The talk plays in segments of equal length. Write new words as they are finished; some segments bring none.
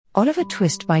Oliver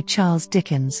Twist by Charles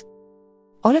Dickens.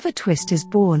 Oliver Twist is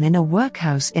born in a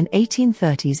workhouse in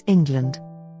 1830s England.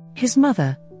 His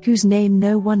mother, whose name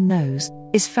no one knows,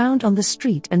 is found on the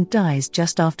street and dies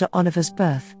just after Oliver's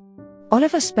birth.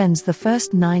 Oliver spends the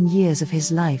first 9 years of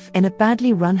his life in a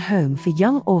badly run home for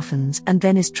young orphans and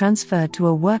then is transferred to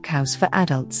a workhouse for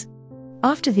adults.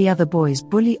 After the other boys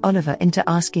bully Oliver into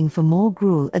asking for more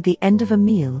gruel at the end of a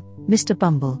meal, Mr.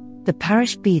 Bumble, the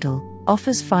parish beadle,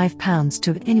 offers £5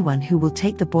 to anyone who will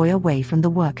take the boy away from the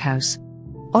workhouse.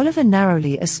 Oliver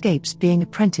narrowly escapes being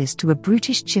apprenticed to a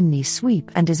brutish chimney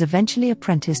sweep and is eventually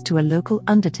apprenticed to a local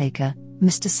undertaker,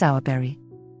 Mr. Sowerberry.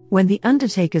 When the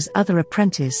undertaker's other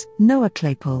apprentice, Noah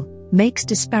Claypole, makes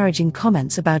disparaging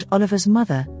comments about Oliver's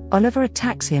mother, Oliver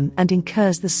attacks him and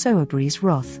incurs the Sowerberry's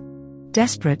wrath.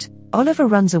 Desperate, Oliver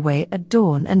runs away at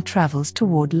dawn and travels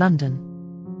toward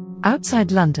London.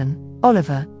 Outside London,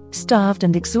 Oliver, starved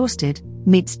and exhausted,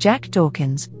 meets Jack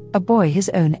Dawkins, a boy his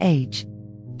own age.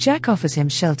 Jack offers him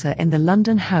shelter in the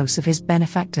London house of his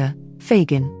benefactor,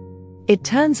 Fagin. It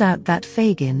turns out that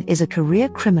Fagin is a career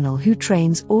criminal who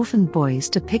trains orphan boys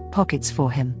to pick pockets for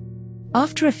him.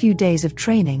 After a few days of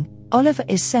training, Oliver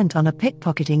is sent on a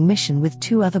pickpocketing mission with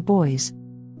 2 other boys.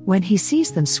 When he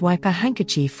sees them swipe a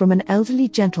handkerchief from an elderly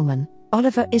gentleman,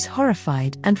 Oliver is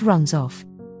horrified and runs off.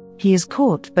 He is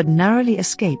caught but narrowly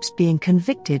escapes being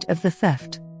convicted of the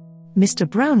theft. Mr.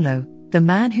 Brownlow, the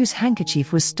man whose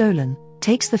handkerchief was stolen,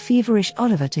 takes the feverish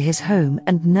Oliver to his home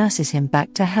and nurses him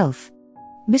back to health.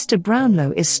 Mr.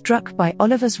 Brownlow is struck by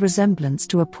Oliver's resemblance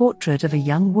to a portrait of a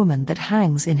young woman that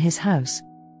hangs in his house.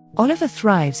 Oliver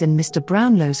thrives in Mr.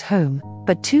 Brownlow's home,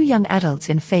 but 2 young adults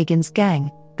in Fagin's gang,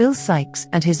 Bill Sykes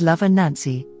and his lover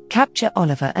Nancy, capture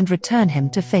Oliver and return him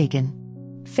to Fagin.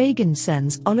 Fagin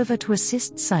sends Oliver to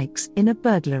assist Sykes in a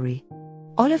burglary.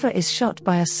 Oliver is shot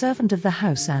by a servant of the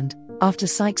house and, after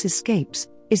Sykes escapes,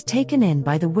 is taken in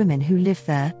by the women who live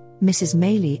there, Mrs.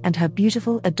 Maylie and her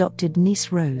beautiful adopted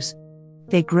niece Rose.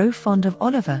 They grow fond of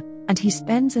Oliver, and he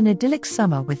spends an idyllic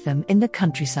summer with them in the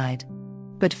countryside.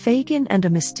 But Fagin and a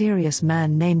mysterious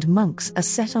man named Monks are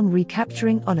set on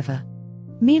recapturing Oliver.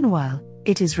 Meanwhile,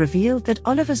 it is revealed that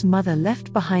Oliver's mother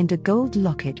left behind a gold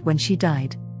locket when she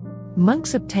died.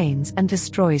 Monks obtains and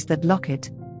destroys that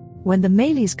locket. When the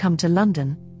Maylies come to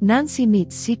London, Nancy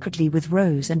meets secretly with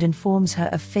Rose and informs her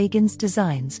of Fagin's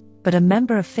designs, but a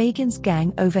member of Fagin's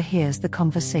gang overhears the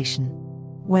conversation.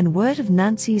 When word of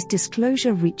Nancy's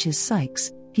disclosure reaches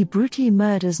Sykes, he brutally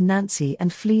murders Nancy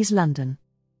and flees London.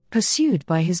 Pursued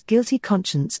by his guilty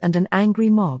conscience and an angry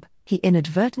mob, he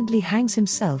inadvertently hangs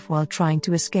himself while trying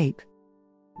to escape.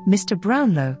 Mr.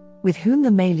 Brownlow, with whom the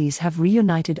Maylies have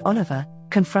reunited Oliver,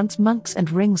 confronts Monks and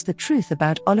wrings the truth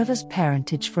about Oliver's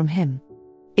parentage from him.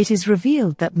 It is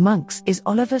revealed that Monks is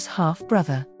Oliver's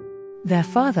half-brother. Their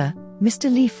father, Mr.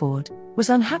 Leaford, was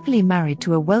unhappily married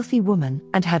to a wealthy woman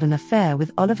and had an affair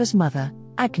with Oliver's mother,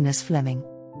 Agnes Fleming.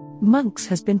 Monks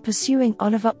has been pursuing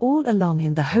Oliver all along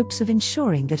in the hopes of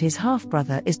ensuring that his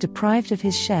half-brother is deprived of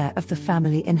his share of the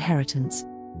family inheritance.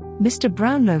 Mr.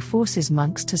 Brownlow forces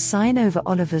Monks to sign over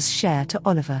Oliver's share to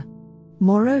Oliver.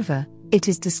 Moreover, it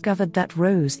is discovered that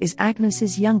Rose is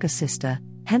Agnes's younger sister,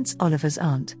 hence Oliver's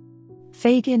aunt.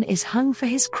 Fagin is hung for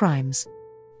his crimes.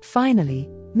 Finally,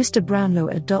 Mr. Brownlow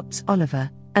adopts Oliver,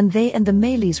 and they and the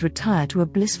Maylies retire to a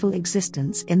blissful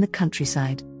existence in the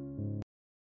countryside.